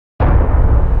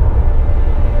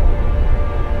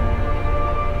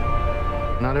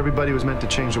everybody was meant to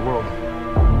change the world.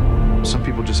 Some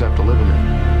people just have to live in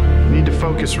it. You need to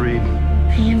focus, Reed.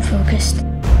 I am focused.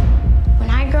 When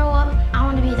I grow up, I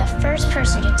want to be the first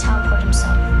person to teleport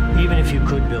himself. Even if you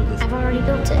could build it. I've already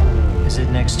built it. Is it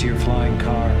next to your flying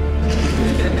car?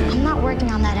 I'm not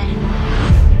working on that anymore.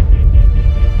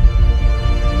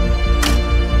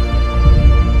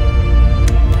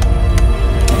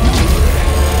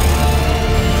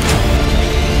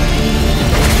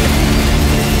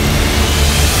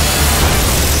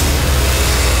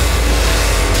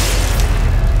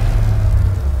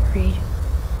 Reed,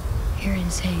 you're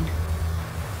insane.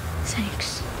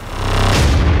 Thanks.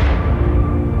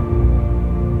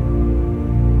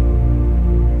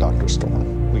 Dr.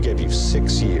 Storm, we gave you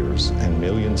 6 years and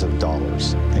millions of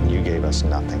dollars, and you gave us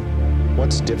nothing.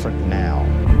 What's different now?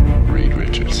 Reed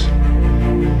Richards.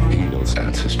 He knows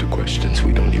answers to questions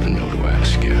we don't even know to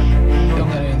ask yet. Don't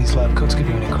let any of these lab coats give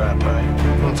you any crap, all right?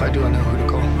 Well, if I do, I know who to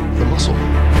call. The muscle.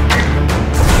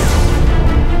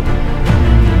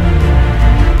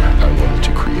 I wanted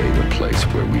to create a place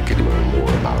where we could learn more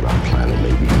about our planet,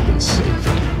 maybe even save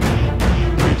it.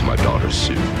 Reed's my daughter,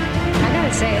 Sue. I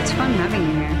gotta say, it's fun having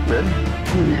you here. Really?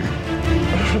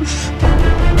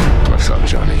 My son,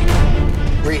 Johnny.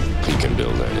 Reed. He can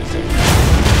build anything.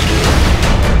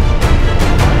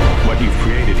 What you've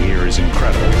created here is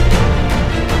incredible.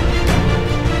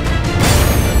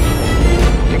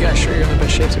 You guys sure you're in the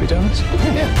best shape to be doing this?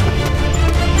 Yeah.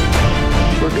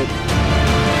 We're good.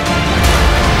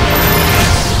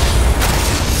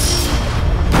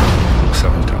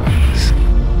 Sometimes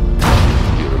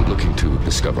you're looking to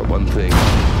discover one thing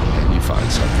and you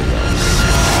find something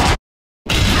else.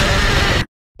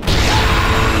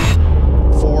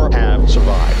 4 have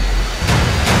survived.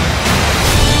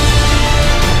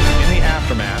 In the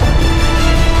aftermath,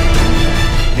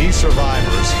 these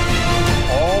survivors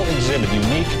all exhibit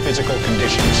unique physical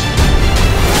conditions.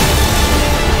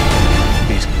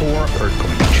 These 4 are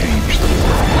going to change the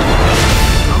world.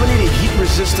 I'm gonna need a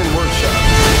heat-resistant workshop.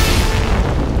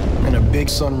 And a big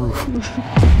sunroof.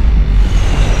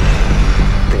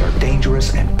 They are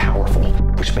dangerous and powerful,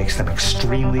 which makes them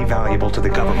extremely valuable to the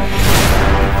government.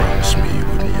 Promise me you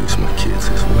wouldn't use my kids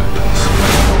as weapons.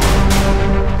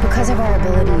 Because of our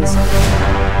abilities,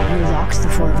 you locked the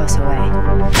 4 of us away.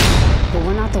 But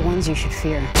we're not the ones you should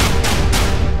fear.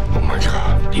 Oh my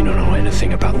God. You don't know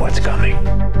anything about what's coming.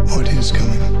 What is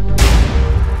coming?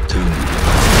 Dude.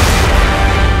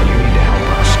 You need to help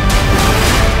us.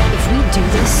 If we do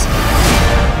this,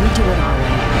 we do it our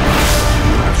way.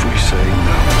 If we say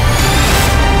no.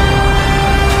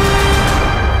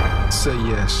 Say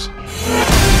yes.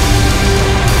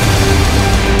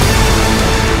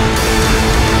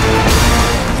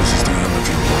 This is the end of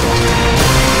your world.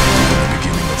 The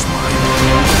beginning of mine.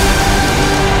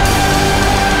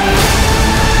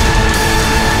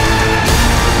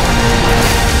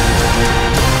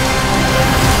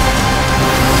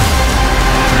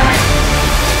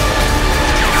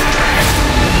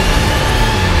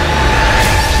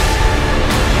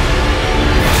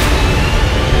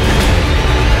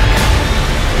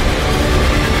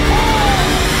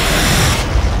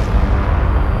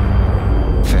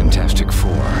 Fantastic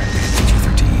Four,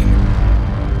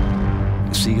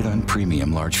 PG-13. See it on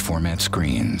premium large format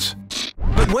screens.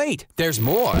 But wait, there's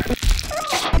more.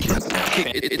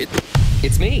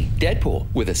 It's me, Deadpool,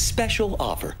 with a special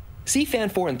offer. See Fan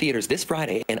 4 in theaters this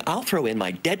Friday, and I'll throw in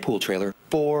my Deadpool trailer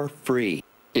for free.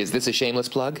 Is this a shameless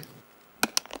plug?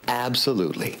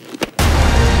 Absolutely.